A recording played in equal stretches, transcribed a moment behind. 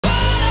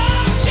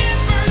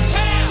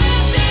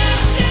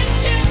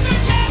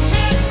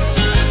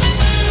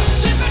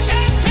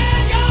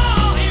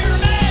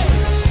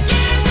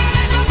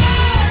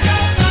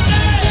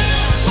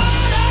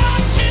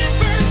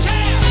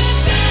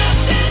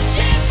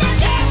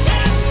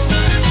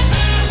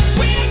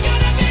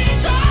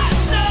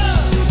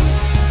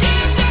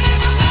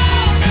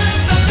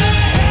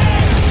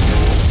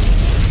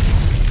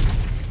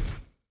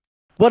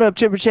What up,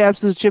 Chipper Chaps?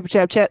 This is Chipper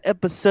Chap Chat,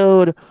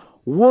 episode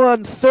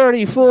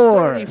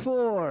 134. I am Ooh.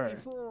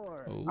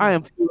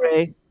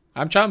 FooRay.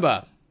 I'm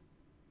Chamba.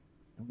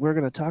 We're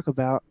going to talk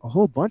about a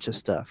whole bunch of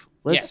stuff.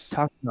 Let's Yes.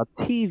 talk about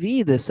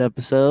TV this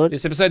episode.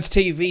 This episode's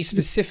TV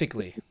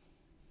specifically.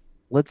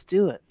 Let's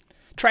do it.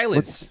 Trailers.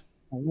 What's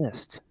on the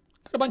list?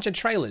 Got a bunch of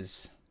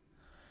trailers.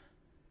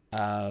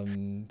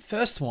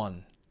 First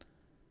one.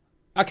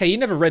 Okay, you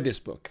never read this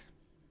book.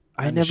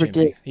 I I'm never assuming.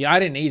 did. Yeah, I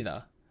didn't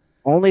either.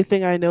 Only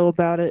thing I know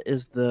about it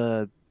is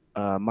the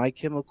My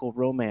Chemical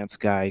Romance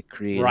guy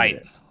created Right.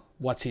 it.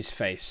 What's his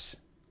face?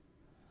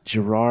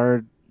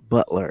 Gerard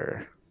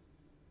Butler.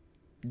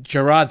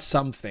 Gerard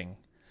something.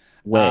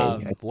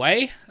 Way.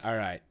 Way? All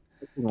right.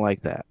 Something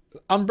like that.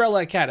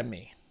 Umbrella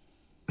Academy.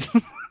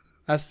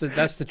 That's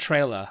the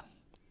trailer.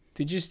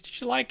 Did you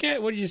like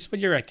it? What do you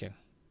reckon?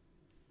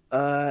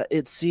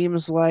 It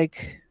seems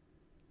like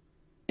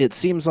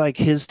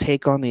his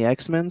take on the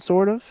X-Men,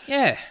 sort of.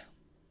 Yeah.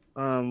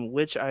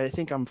 Which I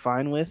think I'm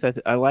fine with.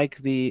 I like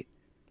the.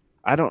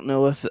 I don't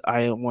know if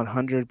I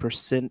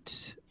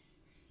 100%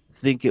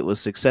 think it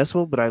was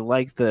successful, but I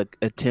like the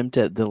attempt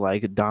at the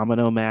like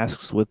domino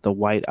masks with the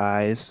white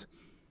eyes.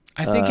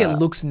 I think it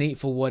looks neat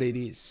for what it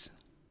is.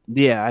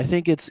 Yeah, I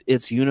think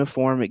it's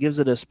uniform. It gives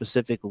it a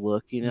specific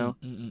look, you know.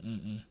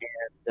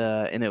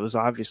 And it was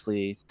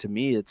obviously, to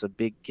me, it's a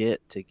big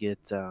get to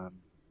get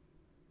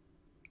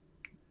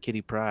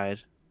Kitty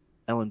Pryde,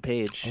 Ellen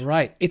Page. All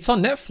right. It's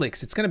on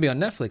Netflix. It's going to be on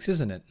Netflix,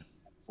 isn't it?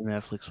 It's a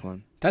Netflix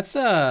one. That's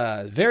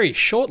very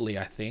shortly,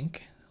 I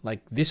think.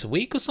 Like this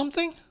week or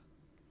something?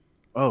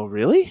 Oh,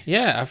 really?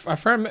 Yeah,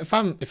 if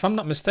I'm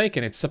not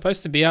mistaken, it's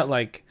supposed to be out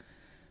like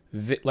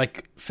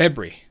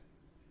February.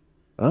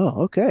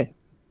 Oh, okay.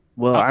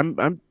 Well,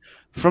 I'm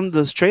from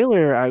this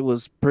trailer. I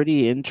was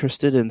pretty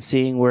interested in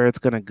seeing where it's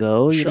gonna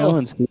go, you know,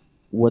 and see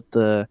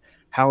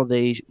how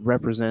they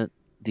represent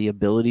the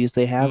abilities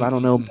they have. I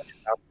don't know much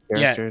about the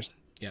characters.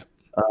 Yeah.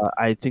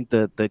 I think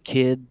the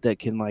kid that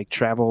can like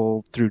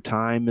travel through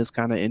time is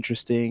kind of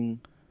interesting.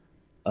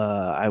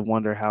 I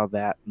wonder how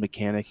that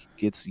mechanic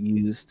gets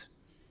used.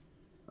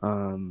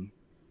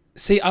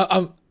 See,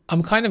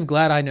 I'm kind of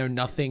glad I know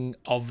nothing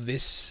of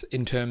this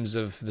in terms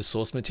of the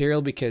source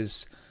material,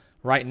 because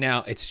right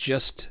now it's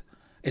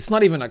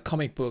not even a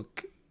comic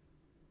book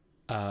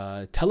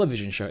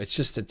television show. It's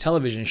just a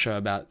television show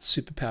about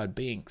superpowered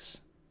beings.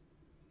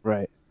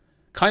 Right.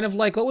 Kind of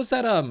like what was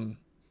that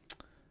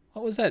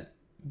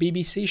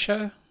BBC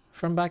show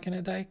from back in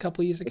the day, a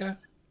couple years ago?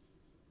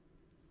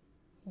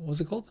 What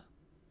was it called?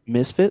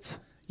 Misfits?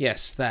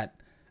 Yes, that.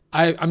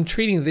 I'm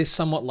treating this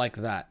somewhat like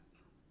that.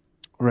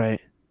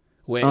 Right.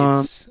 Where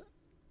it's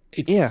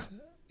yeah.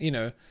 You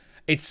know,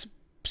 it's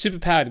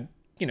superpowered,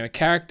 you know,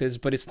 characters,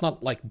 but it's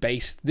not like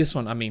based. This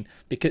one, I mean,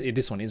 because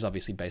this one is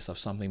obviously based off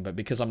something, but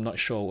because I'm not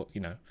sure, you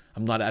know,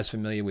 I'm not as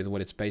familiar with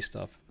what it's based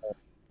off,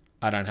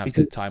 I don't have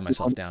to tie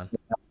myself down.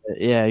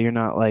 Yeah, you're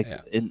not like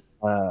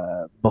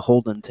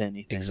beholden to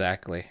anything.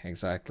 Exactly.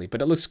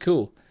 But it looks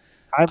cool.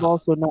 I've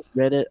also not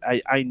read it.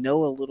 I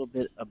know a little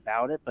bit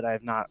about it, but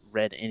I've not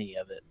read any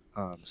of it.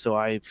 So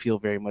I feel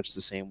very much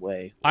the same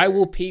way. I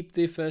will peep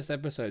the first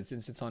episode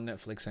since it's on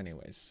Netflix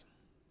anyways.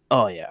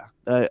 Oh, yeah.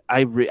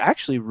 I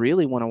actually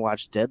really want to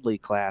watch Deadly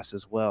Class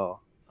as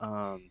well.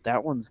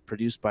 That one's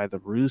produced by the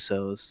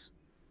Russos.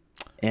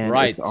 And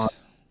right. It's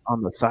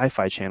on the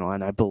Sci-Fi Channel.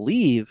 And I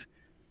believe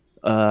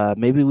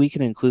maybe we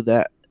can include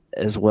that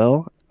as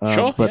well.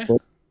 Sure, but yeah. I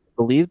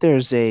believe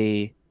there's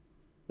a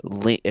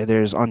link.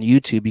 There's on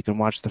YouTube. You can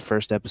watch the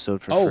first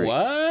episode for free. Oh,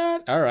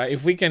 what? All right.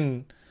 If we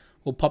can...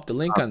 We'll pop the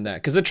link on that,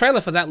 because the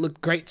trailer for that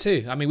looked great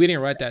too. I mean, we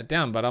didn't write that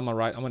down, but I'm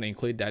gonna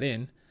include that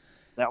in.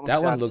 That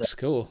one looks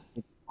cool.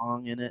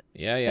 Song in it.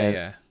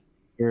 Yeah.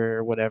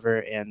 Or whatever,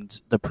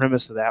 and the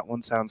premise of that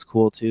one sounds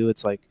cool too.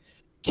 It's like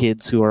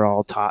kids who are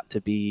all taught to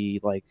be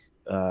like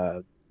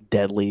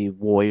deadly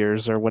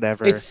warriors or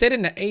whatever. It's set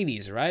in the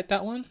 80s, right?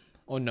 That one?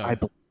 Or no? I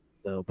believe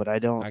so, but I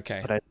don't. Okay.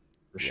 But I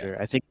for sure.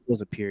 I think it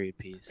was a period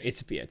piece.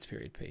 It's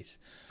period piece.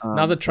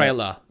 Another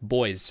trailer.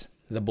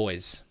 The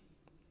Boys.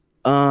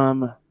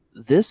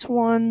 This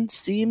one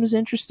seems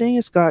interesting.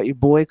 It's got your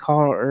boy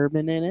Carl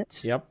Urban in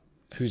it. Yep.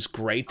 Who's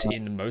great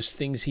in most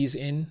things he's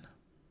in.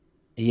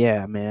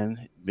 Yeah,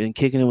 man. Been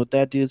kicking it with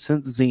that dude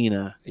since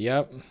Xena.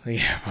 Yep.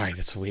 Yeah, right.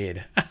 It's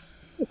weird.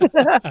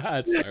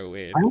 That's so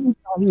weird. I always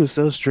thought he was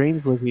so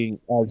strange looking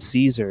as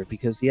Caesar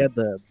because he had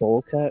the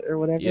bowl cut or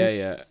whatever.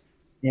 Yeah.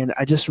 And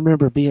I just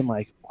remember being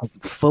like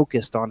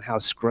focused on how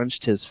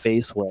scrunched his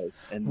face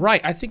was. And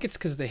right. I think it's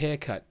because the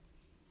haircut.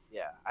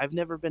 Yeah, I've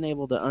never been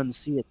able to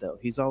unsee it though.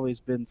 He's always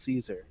been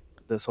Caesar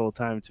this whole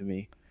time to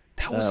me.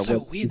 That was so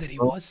weird that he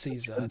was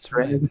Caesar. That's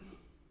right.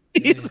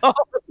 He's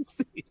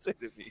always Caesar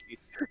to me.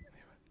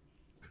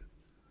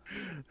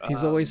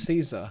 He's always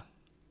Caesar.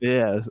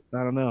 Yeah,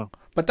 I don't know.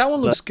 But that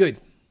one looks good.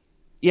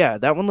 Yeah,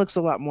 that one looks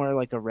a lot more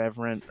like a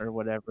reverent or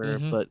whatever,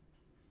 but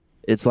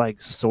it's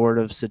like sort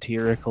of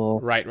satirical.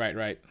 Right.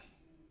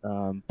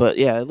 But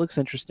yeah, it looks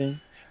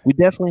interesting. We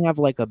definitely have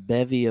like a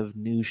bevy of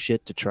new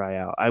shit to try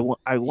out.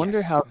 I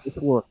wonder how this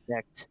will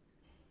affect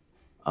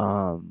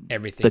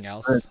Everything the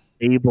else. current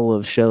stable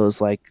of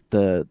shows like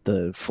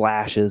the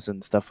Flashes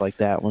and stuff like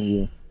that.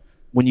 When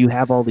you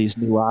have all these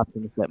new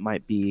options that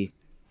might be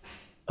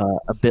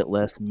a bit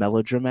less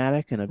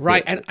melodramatic and a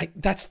Right, bit and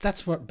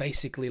that's what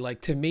basically like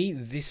to me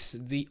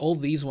all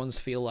these ones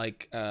feel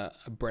like a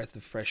breath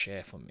of fresh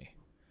air for me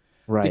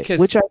right, because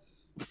which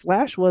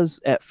Flash was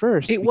at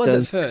first it was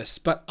at because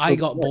first, but I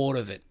got bored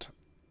of it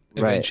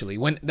right, eventually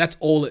when that's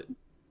all it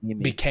you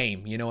mean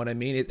became. You know what I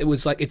mean? It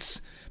was like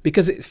it's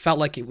because it felt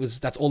like it was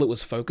that's all it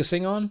was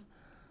focusing on,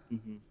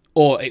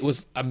 or it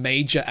was a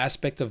major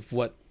aspect of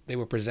what they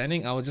were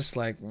presenting. I was just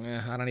like,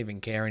 I don't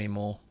even care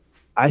anymore.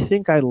 I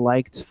think I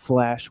liked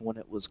Flash when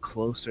it was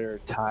closer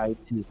tied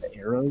to the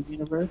Arrow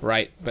universe.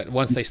 Right, but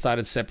once they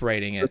started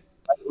separating It was it,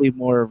 slightly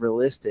more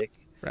realistic.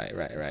 right.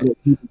 But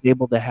he was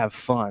able to have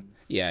fun.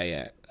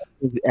 Yeah.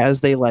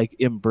 As they like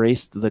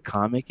embraced the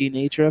comic-y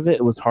nature of it,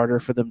 it was harder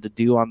for them to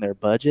do on their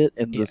budget,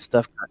 and Yeah. the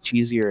stuff got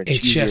cheesier and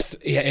cheesier.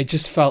 It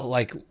just felt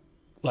like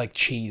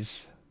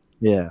cheese.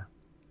 Yeah.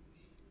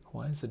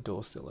 Why is the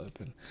door still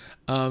open?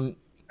 But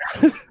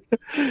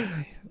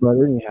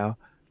anyhow,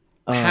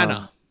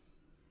 Hannah.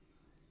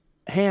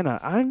 Hannah,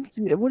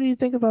 what do you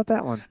think about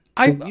that one?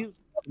 I You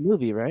the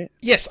movie, right?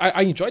 Yes,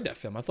 I enjoyed that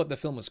film. I thought the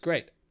film was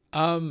great.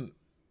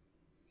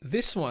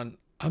 This one,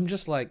 I'm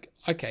just like,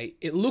 okay,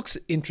 it looks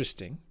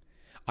interesting.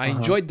 I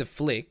enjoyed the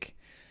flick.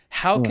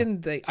 How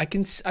can they? I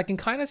can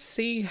kind of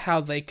see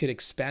how they could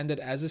expand it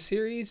as a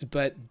series,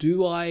 but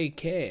do I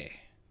care?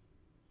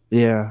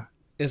 Yeah.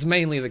 Is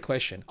mainly the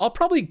question. I'll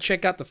probably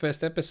check out the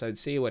first episode,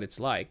 see what it's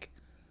like.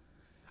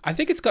 I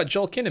think it's got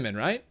Joel Kinnaman,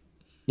 right?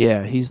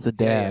 Yeah, he's the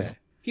dad. Yeah.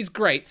 He's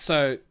great.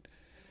 So,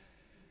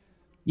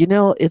 you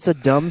know, it's a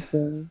dumb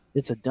thing.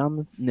 It's a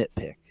dumb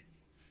nitpick.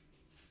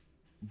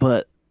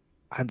 But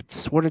I'm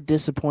sort of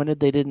disappointed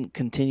they didn't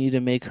continue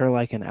to make her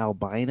like an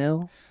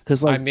albino.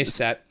 Because like, I missed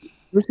that.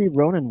 Lucy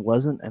Ronan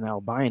wasn't an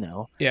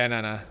albino. Yeah,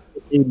 no.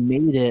 They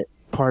made it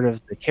part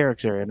of the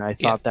character, and I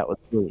thought that was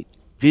really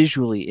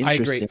visually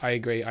interesting. I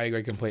agree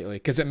completely.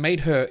 Because it made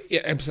her,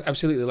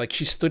 absolutely, like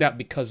she stood out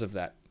because of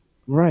that.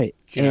 Right.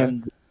 You know?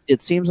 And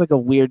it seems like a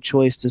weird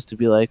choice just to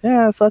be like,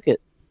 fuck it.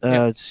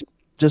 It's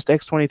just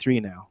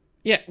X-23 now.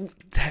 Yeah.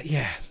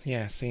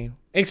 See,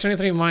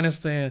 X-23 minus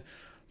the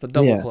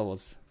double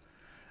claws.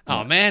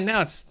 Oh man,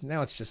 now it's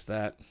just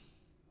that.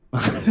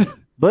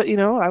 But you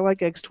know, I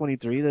like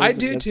X-23. I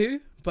do too,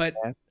 but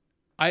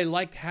I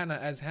liked Hannah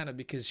as Hannah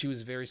because she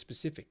was very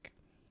specific.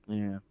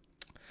 Yeah.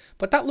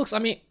 But that looks. I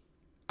mean,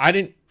 I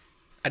didn't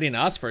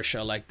ask for a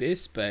show like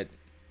this, but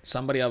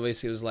somebody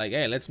obviously was like,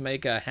 "Hey, let's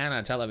make a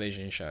Hannah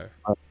television show."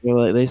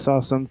 They saw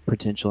some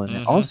potential in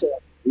it. Also, I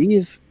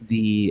believe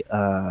the.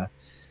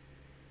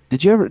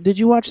 Did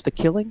you watch The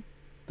Killing?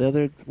 The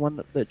other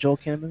one that Joel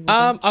Kinnaman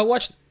was in? I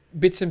watched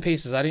bits and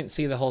pieces. I didn't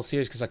see the whole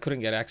series because I couldn't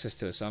get access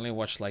to it. So I only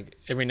watched like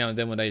every now and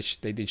then when they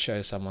did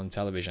show some on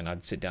television,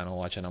 I'd sit down and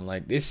watch it. And I'm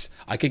like,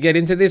 I could get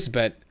into this,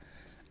 but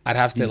I'd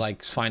have to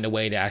like find a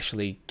way to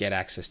actually get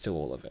access to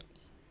all of it.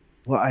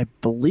 Well, I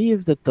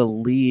believe that the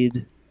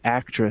lead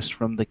actress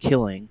from The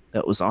Killing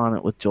that was on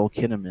it with Joel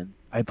Kinnaman,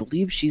 I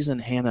believe she's in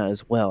Hannah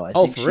as well. I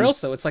think for real?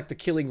 So it's like The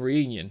Killing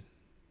reunion.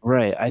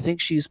 Right. I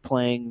think she's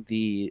playing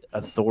the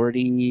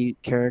authority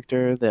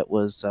character that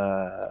was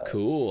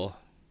cool.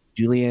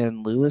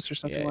 Julianne Lewis or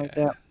something like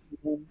that.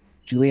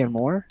 Julianne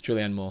Moore?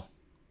 Julianne Moore.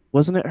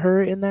 Wasn't it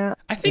her in that?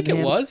 I think it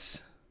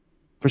was.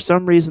 For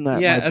some reason that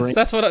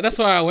that's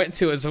why I went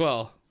to as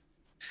well.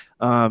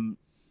 But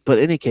in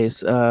any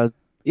case, I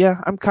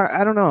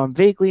don't know. I'm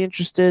vaguely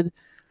interested.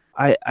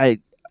 I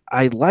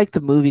like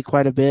the movie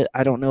quite a bit.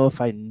 I don't know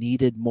if I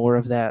needed more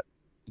of that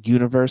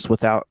universe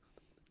without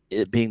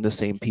it being the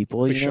same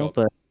people, For sure.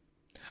 But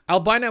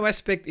albino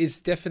aspect is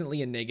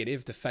definitely a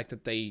negative. The fact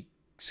that they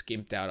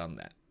skimped out on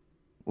that.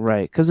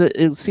 Right, because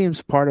it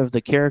seems part of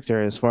the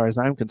character as far as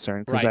I'm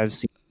concerned, because I've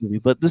seen the movie.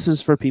 But this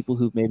is for people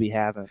who maybe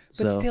haven't.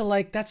 But still,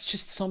 like, that's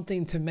just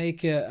something to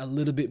make it a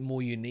little bit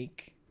more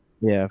unique.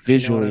 Yeah,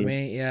 visually. You know what I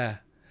mean? Yeah.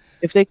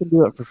 If they can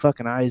do it for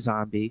fucking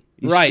iZombie.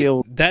 Right,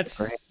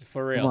 that's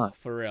for real.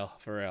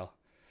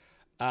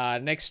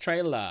 Next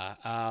trailer,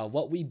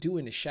 What We Do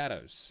in the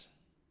Shadows.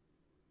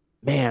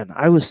 Man,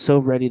 I was so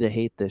ready to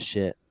hate this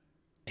shit.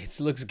 It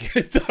looks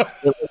good though.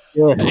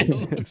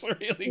 It looks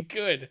really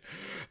good.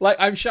 Like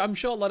I'm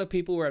sure a lot of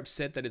people were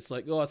upset that it's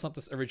like, oh, it's not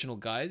this original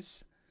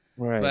guys.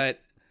 Right. But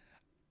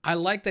I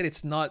like that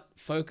it's not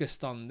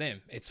focused on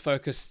them. It's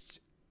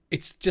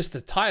just the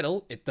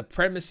title. The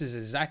premise is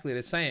exactly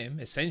the same,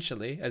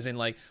 essentially, as in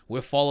like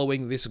we're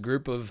following this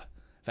group of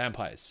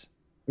vampires.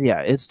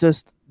 Yeah, it's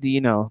just the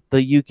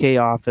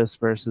UK office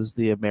versus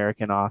the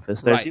American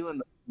office. They're doing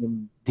the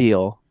same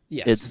deal.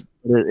 Yes.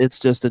 It's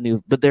just a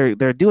new, but they're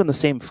doing the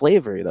same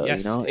flavor though.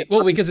 Yes.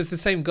 Well, because it's the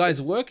same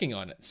guys working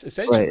on it,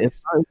 essentially. Right.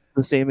 It's not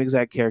the same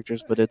exact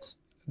characters, but it's.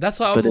 That's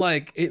why I'm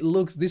like,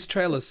 this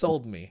trailer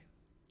sold me.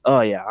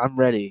 Oh yeah, I'm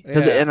ready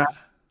and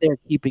they're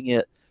keeping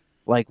it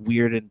like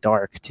weird and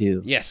dark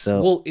too. Yes.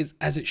 So, well,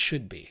 as it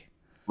should be.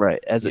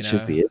 Right, as it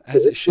should be.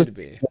 As it should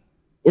be.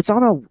 It's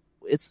on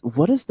it's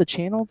what is the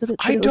channel that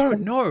it said I it was don't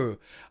coming? know.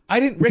 I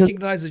didn't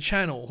recognize the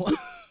channel.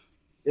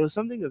 It was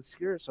something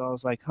obscure, so I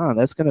was like, huh,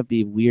 that's gonna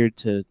be weird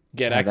to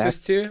Get have access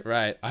to?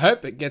 Right. I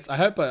hope it gets. I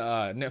hope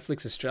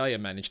Netflix Australia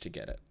managed to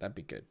get it. That'd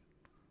be good.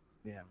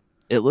 Yeah.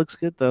 It looks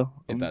good though.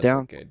 It I'm does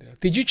down. look good.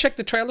 Did you check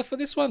the trailer for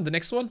this one? The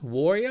next one,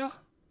 Warrior.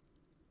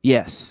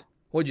 Yes.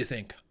 What'd you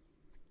think?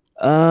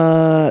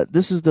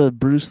 This is the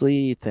Bruce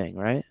Lee thing,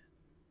 right?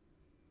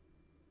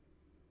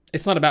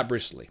 It's not about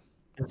Bruce Lee.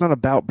 It's not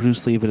about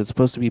Bruce Lee, but it's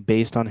supposed to be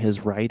based on his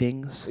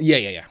writings. Yeah,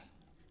 yeah, yeah.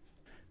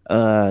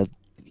 Uh,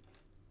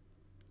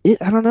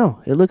 I don't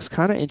know. It looks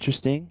kind of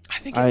interesting. I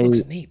think it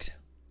looks neat.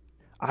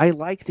 I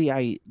like the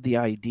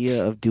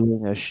idea of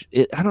doing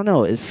I don't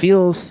know. It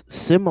feels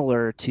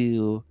similar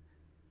to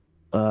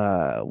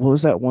what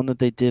was that one that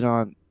they did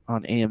on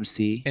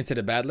AMC? Into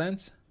the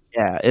Badlands.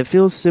 Yeah, it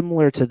feels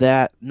similar to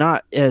that,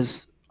 not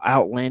as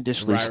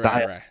outlandishly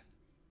styled, Right.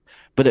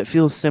 but it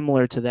feels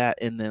similar to that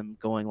in them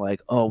going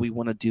like, oh, we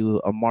want to do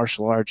a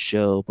martial arts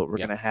show, but we're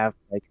gonna have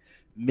like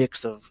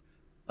mix of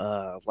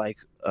like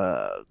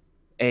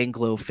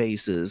Anglo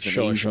faces and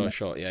Asian.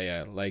 Sure.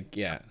 Yeah. Like,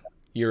 yeah,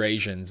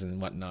 Eurasians and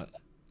whatnot.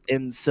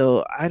 And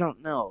so I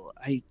don't know.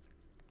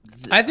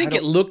 I think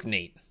it looked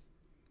neat.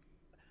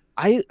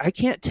 I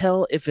can't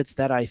tell if it's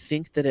that I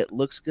think that it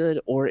looks good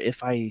or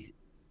if I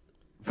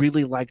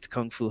really liked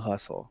Kung Fu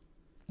Hustle.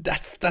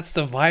 That's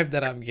the vibe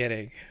that I'm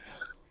getting.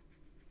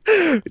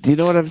 Do you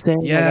know what I'm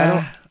saying? Yeah,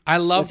 like, I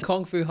love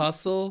Kung Fu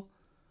Hustle.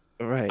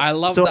 Right. I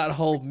love that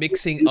whole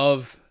mixing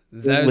of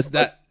those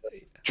that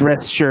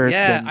dress shirts.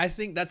 Yeah, I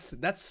think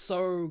that's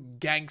so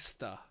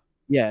gangster.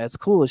 Yeah, it's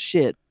cool as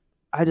shit.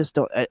 I just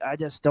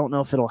don't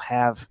know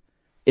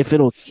if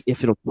it'll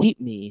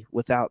keep me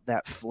without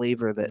that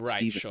flavor that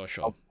Steven.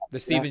 Sure. The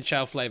Stephen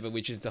Chow flavor,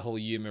 which is the whole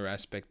humor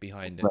aspect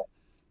behind it. Right.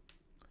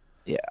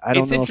 Yeah, I don't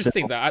know. It's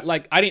interesting though.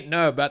 I didn't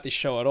know about this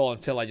show at all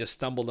until I just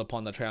stumbled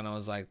upon the trailer and I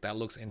was like, that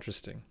looks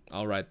interesting.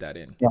 I'll write that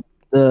in.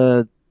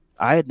 Yeah.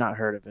 I had not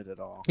heard of it at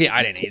all. Yeah,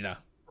 I didn't either.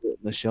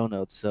 The show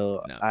notes,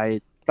 so no.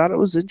 I thought it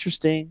was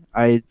interesting.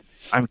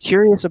 I'm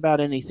curious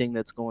about anything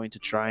that's going to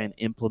try and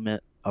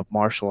implement a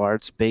martial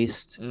arts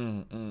based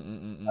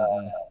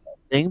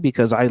thing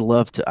because I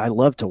love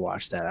to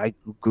watch that. I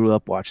grew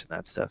up watching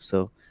that stuff,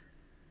 so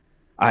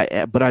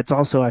but it's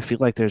also I feel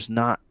like there's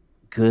not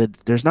good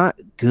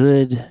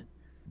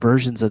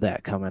versions of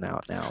that coming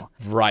out now.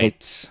 Right.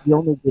 Like, you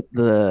only get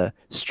the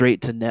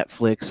straight to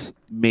Netflix,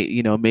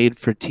 made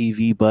for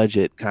TV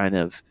budget kind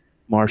of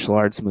martial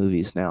arts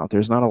movies now.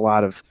 There's not a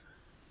lot of.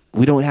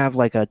 We don't have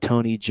like a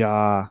Tony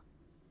Jaa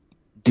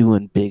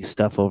doing big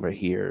stuff over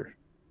here.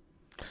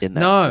 In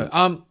that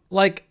movie.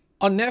 Like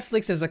on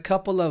Netflix, there's a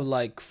couple of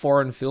like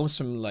foreign films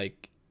from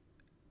like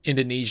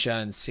Indonesia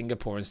and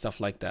Singapore and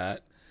stuff like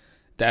that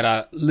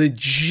are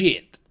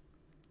legit.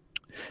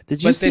 But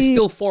they're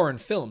still foreign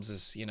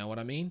films, you know what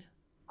I mean?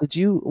 Did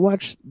you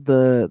watch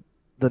the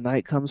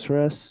Night Comes for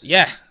Us?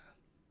 Yeah.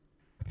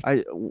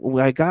 I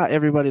got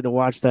everybody to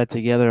watch that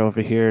together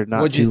over here.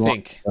 What'd you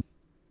think?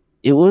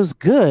 It was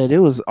good. It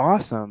was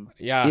awesome.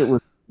 Yeah. It was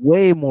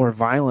way more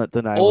violent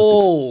than I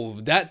was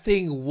expecting. That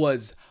thing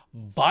was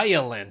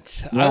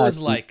violent. Yeah, I was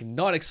like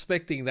not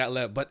expecting that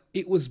level, but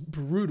it was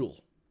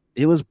brutal.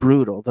 It was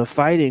brutal. The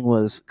fighting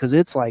was because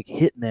it's like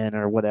Hitmen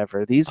or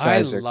whatever. These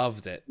guys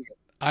loved it.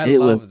 I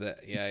loved it.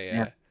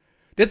 Yeah.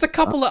 There's a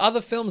couple of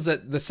other films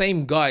that the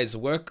same guys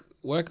work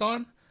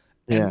on,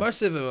 and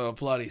most of them are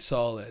bloody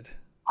solid.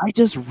 I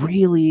just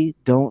really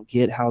don't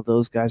get how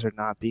those guys are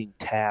not being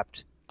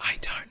tapped. I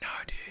don't know,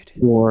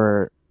 dude.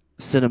 For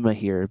cinema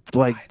here,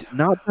 like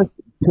not just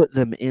put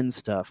them in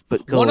stuff,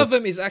 but one of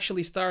them is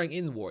actually starring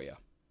in Warrior.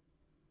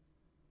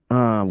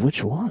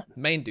 Which one?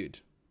 Main dude.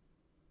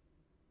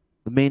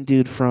 The main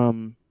dude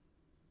from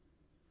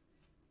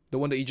the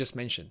one that you just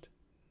mentioned.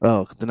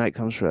 Oh, The Night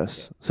Comes for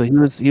Us. Yeah. So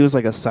he was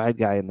like a side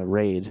guy in the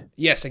raid.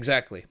 Yes,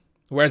 exactly.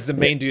 Whereas the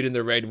main dude in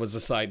the raid was the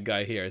side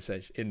guy here,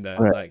 in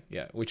the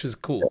which was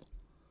cool.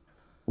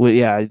 Well,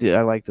 yeah,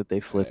 I like that they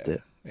flipped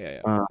it.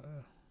 Yeah.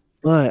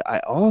 But I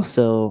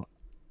also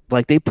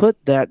like they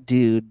put that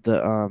dude,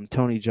 the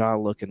Tony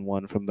Jaa looking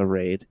one from the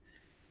raid.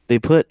 They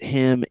put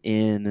him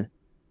in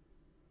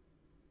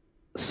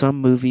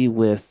some movie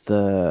with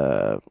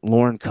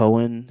Lauren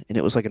Cohen, and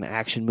it was like an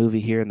action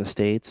movie here in the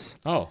States.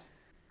 Oh.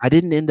 I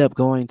didn't end up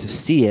going to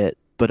see it,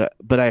 but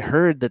I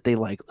heard that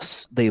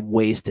they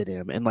wasted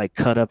him and like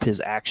cut up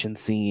his action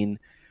scene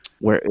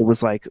where it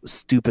was like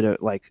stupid,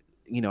 like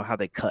how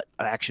they cut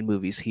action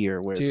movies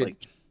here where it's like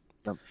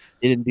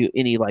they didn't do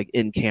any like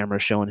in camera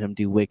showing him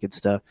do wicked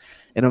stuff,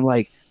 and I'm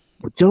like,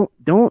 don't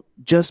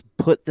just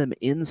put them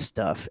in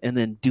stuff and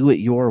then do it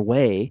your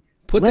way.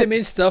 Put them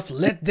in stuff.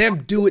 Let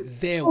them do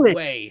it their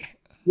way.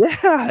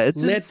 Yeah,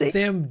 it's insane. Let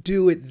them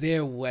do it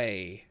their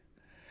way,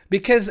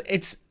 because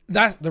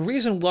that's the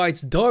reason why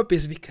it's dope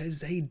is because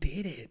they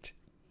did it.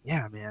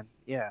 Yeah, man.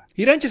 Yeah.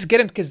 You don't just get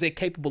them because they're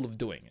capable of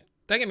doing it.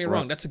 Don't get me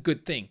wrong. That's a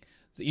good thing.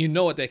 You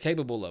know what they're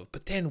capable of.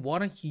 But then why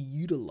don't you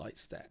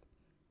utilize that?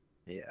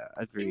 Yeah,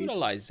 agreed.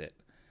 Utilize it.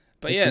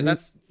 But yeah,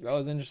 that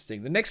was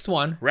interesting. The next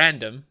one,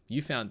 random.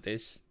 You found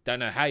this. Don't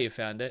know how you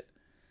found it.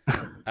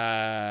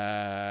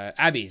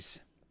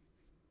 Abby's.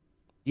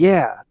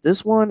 Yeah,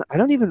 this one I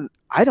don't even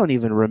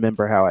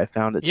remember how I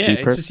found it to Yeah, be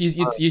it's perfect.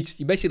 just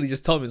you basically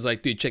just told me, it's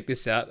like, dude, check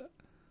this out. I'm like,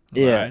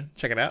 all Yeah, right,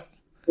 check it out.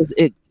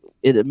 it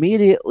it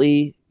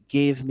immediately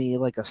gave me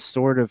like a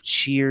sort of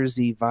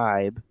cheersy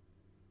vibe,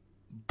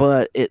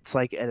 but it's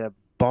like at a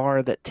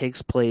bar that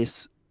takes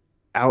place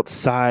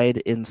outside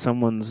in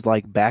someone's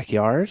like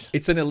backyard.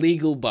 It's an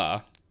illegal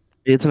bar.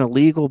 It's an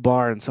illegal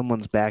bar in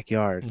someone's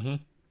backyard. Hmm.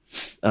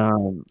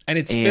 Um, And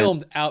it's and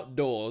filmed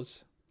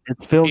outdoors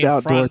it's filmed in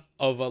outdoors. front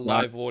of a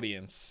live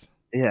audience.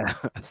 Yeah,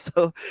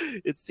 so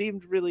it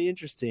seemed really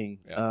interesting.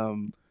 Yeah.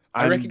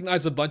 I I'm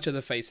recognize a bunch of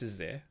the faces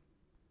there.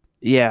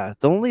 Yeah,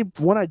 the only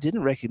one I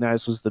didn't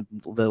recognize was the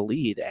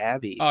lead,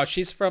 Abby. Oh,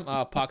 she's from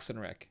Parks and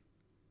Rec.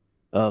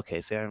 Okay,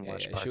 see, I didn't Yeah,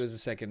 watch yeah, she Parks. was a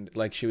second,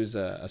 like she was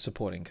a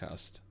supporting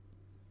cast.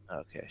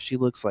 Okay, she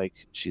looks like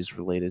she's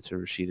related to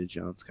Rashida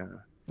Jones, kind of.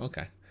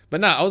 Okay, but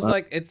no, I was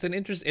like, it's an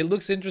interest. It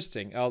looks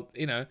interesting. I'll,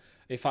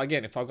 if I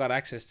got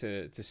access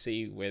to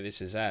see where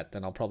this is at,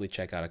 then I'll probably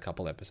check out a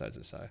couple episodes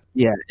or so.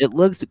 Yeah, it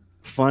looks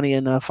funny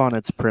enough on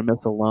its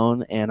premise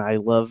alone, and I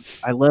love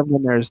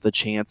when there's the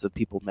chance of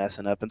people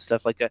messing up and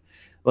stuff like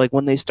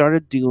when they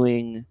started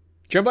doing.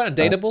 Do you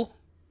remember Undateable?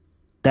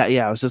 That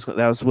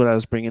was what I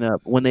was bringing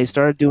up. When they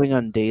started doing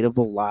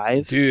Undateable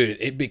live, Dude,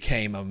 it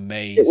became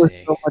amazing. It was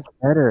so much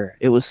better.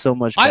 It was so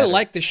much better. I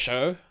like the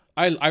show.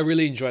 I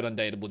really enjoyed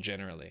Undateable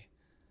generally.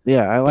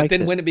 Yeah, I liked it. But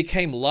then when it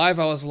became live,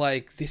 I was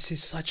like, this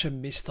is such a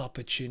missed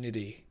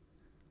opportunity.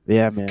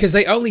 Yeah, man. Because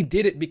they only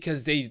did it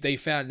because they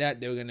found out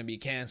they were going to be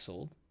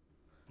cancelled.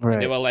 Right.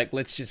 And they were like,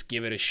 let's just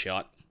give it a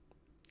shot.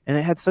 And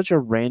it had such a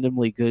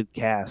randomly good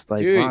cast.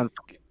 Like, dude, Ron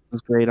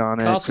was great on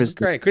it. Cast was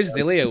great. Chris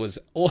D'Elia was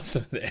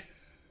awesome there.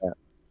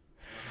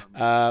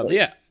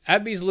 Yeah,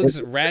 Abby's looks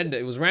random.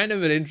 It was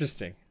random but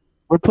interesting.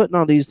 We're putting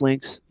all these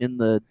links in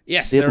the.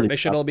 Yes, they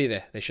should all be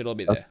there. They should all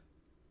be there.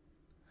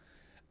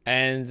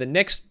 And the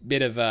next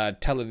bit of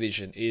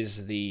television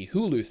is the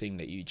Hulu thing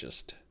that you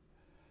just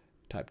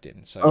typed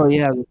in. So. Oh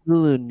yeah, the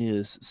Hulu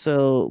news.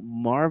 So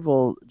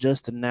Marvel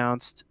just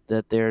announced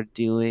that they're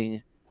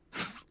doing,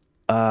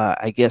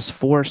 I guess,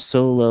 4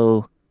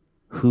 solo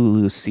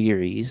Hulu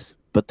series,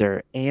 but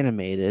they're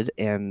animated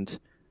and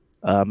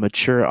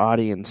mature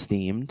audience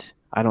themed.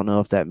 I don't know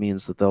if that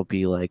means that they'll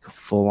be like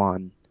full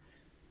on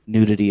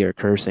nudity or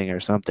cursing or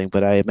something,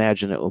 but I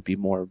imagine it will be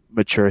more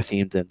mature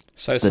themed than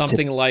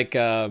something like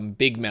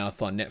Big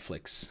Mouth on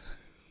Netflix.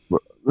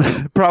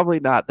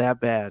 Probably not that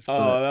bad.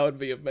 Oh, that would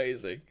be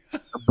amazing.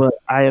 But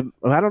I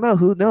don't know,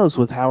 who knows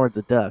with Howard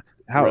the Duck.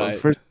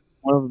 First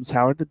one of them's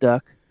Howard the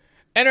Duck.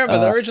 And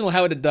remember, the original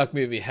Howard the Duck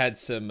movie had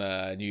some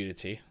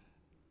nudity.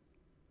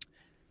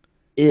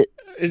 It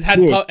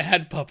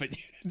had puppet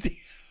nudity.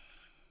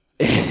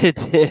 It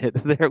did.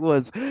 There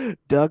was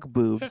duck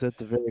boobs at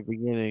the very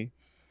beginning.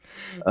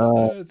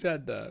 It's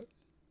had that.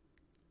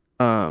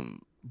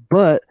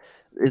 But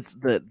it's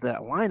that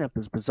lineup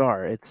is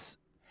bizarre. It's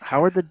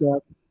Howard the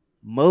Duck,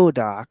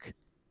 MODOK,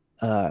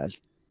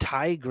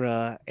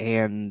 Tigra,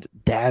 and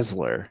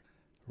Dazzler.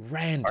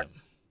 Random.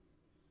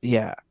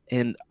 Yeah,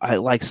 and I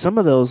like some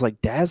of those.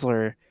 Like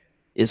Dazzler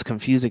is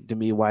confusing to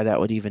me why that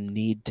would even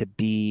need to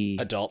be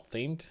adult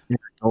themed. An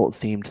adult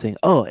themed thing.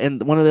 Oh,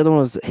 and one of the other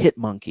ones was Hit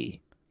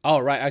Monkey. Oh,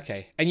 right,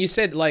 okay. And you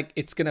said like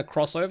it's gonna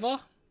cross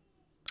over?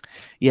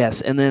 Yes,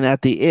 and then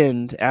at the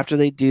end, after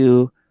they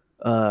do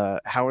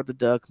Howard the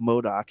Duck,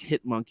 MODOK,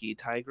 Hit Monkey,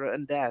 Tigra,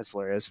 and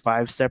Dazzler as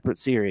 5 separate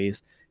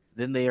series,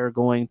 then they are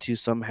going to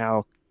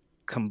somehow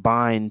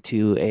combine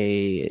to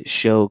a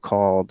show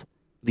called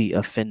The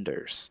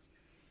Offenders.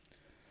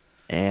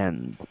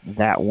 And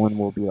that one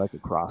will be like a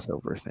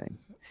crossover thing.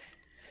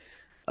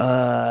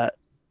 I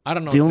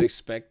don't know what to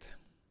expect.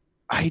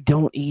 I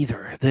don't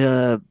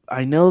either.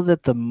 I know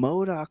that the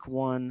MODOK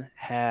one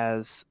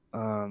has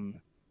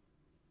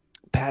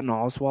Patton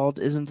Oswalt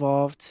is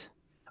involved.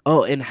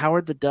 Oh, and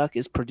Howard the Duck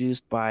is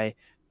produced by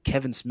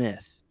Kevin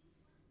Smith.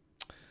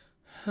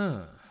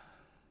 Huh.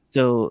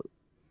 So,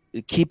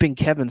 keeping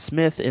Kevin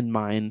Smith in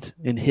mind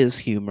in his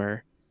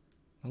humor,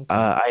 okay.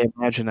 I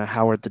imagine a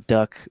Howard the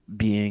Duck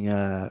being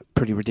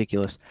pretty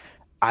ridiculous.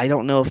 I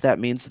don't know if that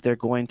means that they're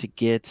going to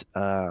get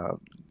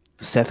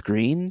Seth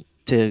Green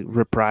to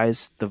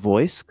reprise the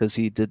voice because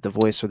he did the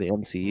voice for the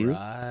MCU.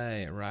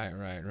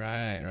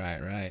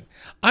 Right.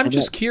 I'm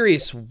just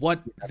curious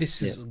what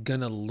this is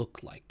gonna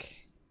look like.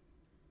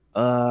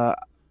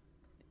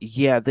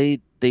 Yeah, they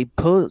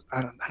post.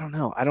 I don't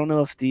know. I don't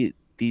know if these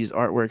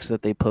artworks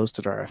that they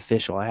posted are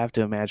official. I have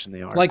to imagine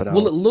they are. Like,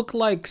 will it look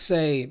like,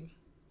 say,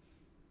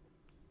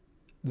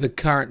 the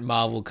current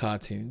Marvel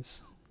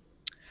cartoons?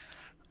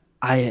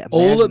 Or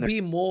will it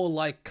be more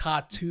like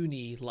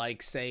cartoony,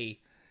 like, say,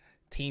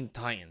 Teen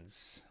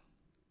Titans?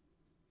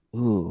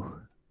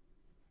 Ooh,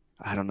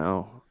 I don't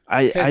know.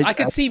 I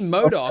could see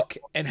MODOK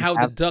and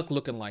Howard the Duck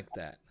looking like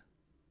that.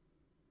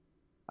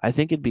 I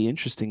think it'd be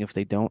interesting if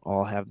they don't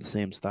all have the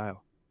same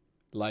style.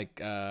 Like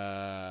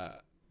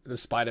the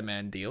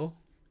Spider-Man deal.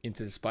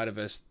 Into the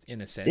Spider-Verse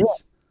in a Yeah,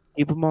 sense.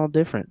 keep them all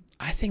different.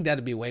 I think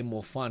that'd be way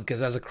more fun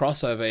because as a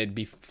crossover, it'd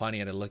be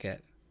funnier to look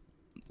at.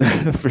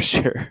 For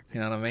sure.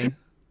 You know what I mean?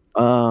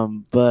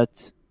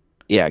 But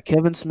yeah,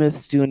 Kevin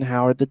Smith's doing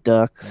Howard the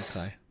Ducks.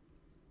 Okay.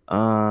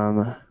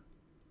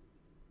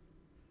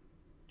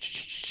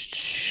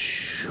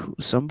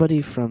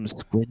 Somebody from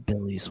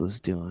Squidbillies was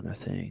doing a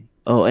thing.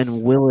 Oh,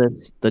 and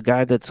Willis, the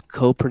guy that's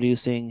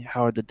co-producing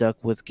Howard the Duck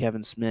with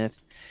Kevin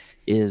Smith,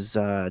 is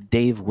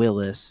Dave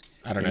Willis.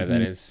 I don't know who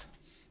that is.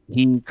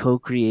 He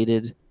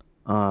co-created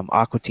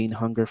Aqua Teen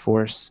Hunger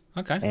Force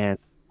and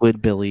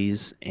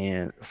Squidbillies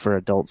and for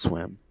Adult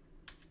Swim.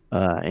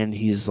 And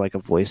he's like a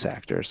voice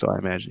actor, so I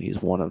imagine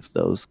he's one of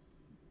those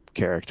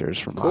characters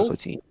from Aqua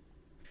Teen.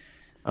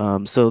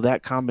 So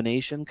that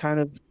combination kind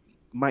of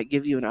might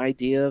give you an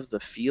idea of the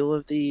feel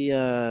of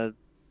the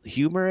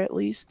humor, at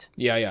least.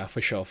 Yeah, for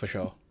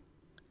sure.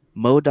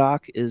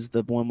 MODOK is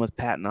the one with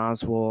Patton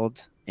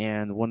Oswalt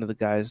and one of the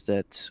guys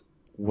that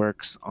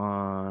works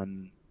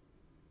on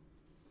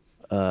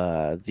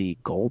the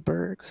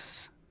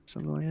Goldbergs,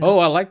 something like that. Oh,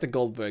 I like the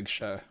Goldberg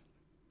show.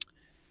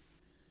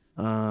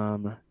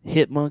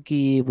 Hit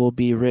Monkey will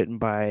be written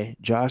by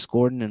Josh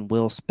Gordon and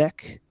Will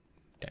Speck.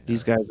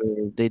 These guys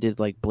they did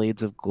like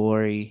Blades of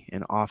Glory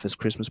and Office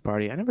Christmas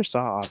Party. I never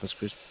saw Office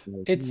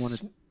Christmas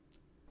Party.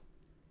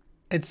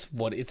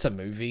 It's a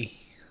movie.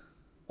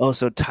 Oh,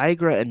 so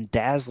Tigra and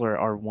Dazzler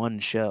are one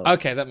show.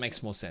 Okay, that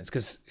makes more sense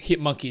because Hit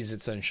Monkey is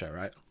its own show,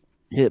 right?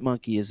 Hit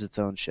Monkey is its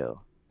own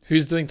show.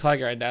 Who's doing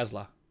Tigra and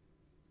Dazzler?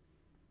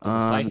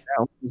 That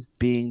was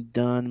being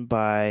done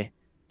by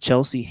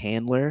Chelsea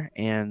Handler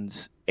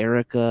and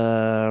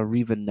Erica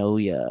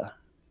Rivanoja.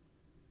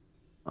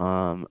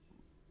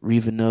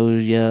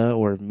 Rivanoja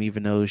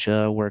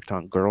worked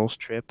on Girls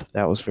Trip.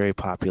 That was very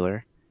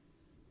popular.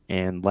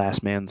 And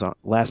Last Man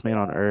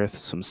on Earth,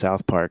 some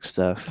South Park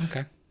stuff.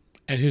 Okay.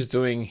 And who's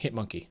doing Hit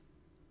Monkey?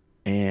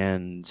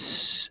 And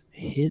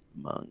Hit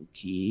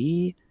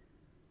Monkey,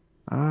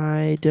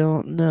 I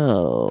don't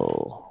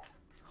know.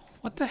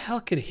 What the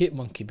hell could Hit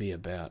Monkey be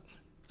about?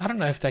 I don't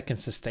know if that can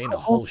sustain a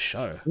whole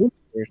show.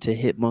 To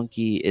Hit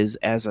Monkey is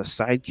as a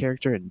side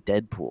character in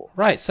Deadpool.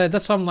 Right, so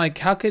that's why I'm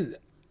like,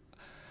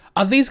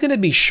 are these going to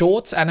be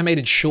shorts,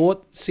 animated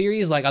short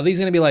series? Like, are these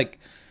going to be like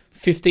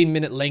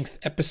 15-minute length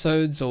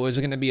episodes, or is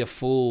it going to be a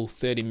full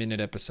 30-minute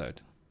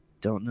episode?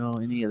 Don't know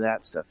any of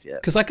that stuff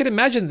yet. Because I could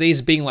imagine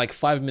these being like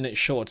 5-minute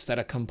shorts that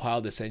are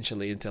compiled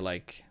essentially into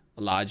like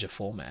a larger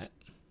format.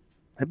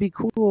 That'd be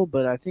cool,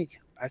 but I think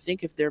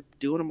if they're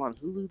doing them on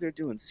Hulu, they're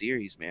doing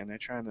series, man. They're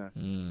trying to.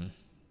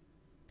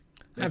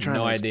 I have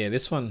no idea.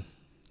 This one.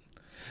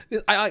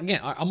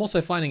 I'm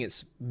also finding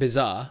it's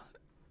bizarre.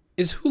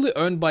 Is Hulu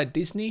owned by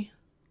Disney?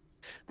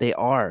 They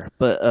are,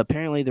 but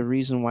apparently the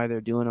reason why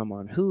they're doing them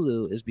on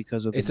Hulu is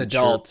because of it's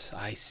adult.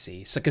 I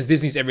see. So because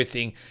Disney's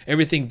everything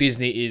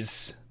Disney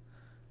is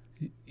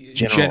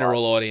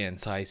general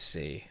audience. I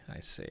see.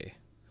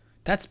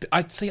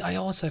 I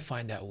also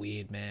find that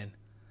weird, man.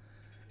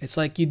 It's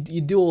like you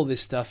do all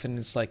this stuff and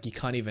it's like you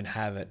can't even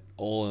have it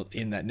all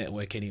in that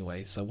network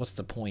anyway. So what's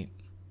the point?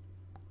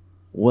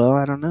 Well,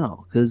 I don't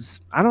know,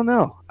 because I don't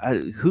know.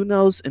 Who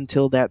knows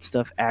until that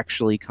stuff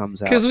actually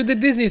comes out? Because with the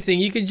Disney thing,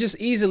 you could just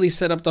easily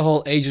set up the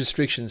whole age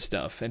restriction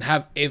stuff and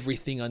have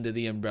everything under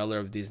the umbrella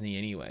of Disney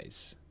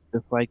anyways.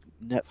 Just like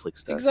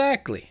Netflix does.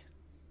 Exactly.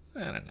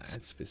 I don't know.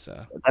 It's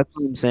bizarre. That's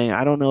what I'm saying.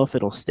 I don't know if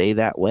it'll stay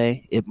that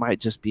way. It might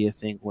just be a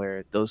thing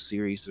where those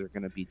series are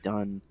going to be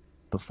done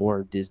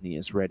before Disney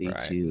is ready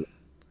to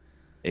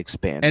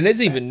expand. And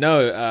there's even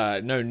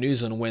no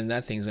news on when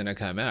that thing's going to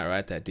come out,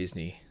 right? That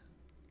Disney.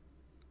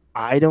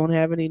 I don't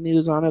have any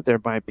news on it.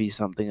 There might be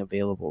something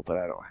available, but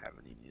I don't have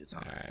any news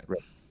on it. Right.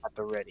 At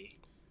the ready.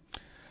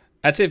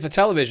 That's it for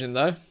television,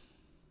 though.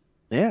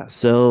 Yeah,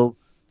 so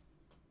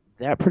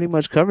that pretty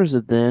much covers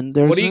it then.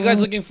 What are you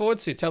guys looking forward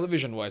to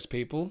television-wise,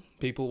 people?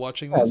 People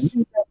watching this?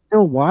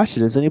 Still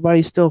watching. Is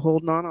anybody still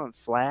holding on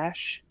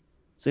Flash?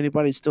 Is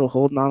anybody still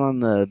holding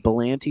on the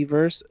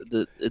Belantiverse?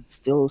 It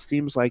still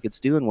seems like it's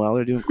doing well.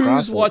 They're doing crossover.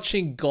 Who's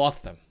watching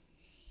Gotham?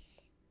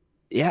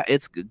 Yeah,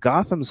 it's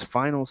Gotham's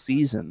final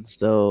season,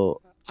 so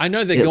I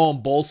know they're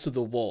going balls to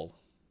the wall.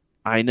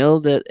 I know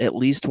that at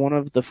least one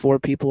of the 4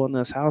 people in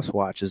this house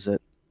watches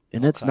it,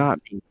 and it's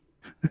not me.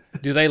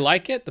 Do they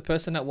like it, the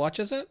person that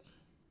watches it?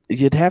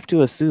 You'd have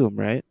to assume,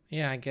 right?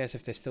 Yeah, I guess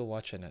if they're still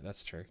watching it,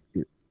 that's true.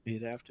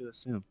 You'd have to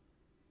assume.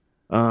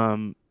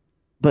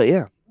 But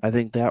yeah, I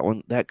think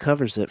that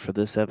covers it for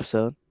this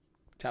episode.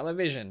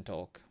 Television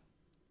talk.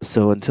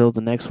 So until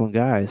the next one,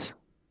 guys,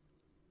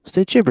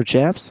 stay chipper,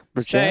 chaps.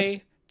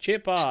 Stay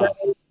chip off.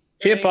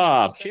 Chip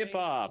off. Chip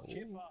off.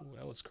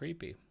 That was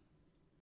creepy.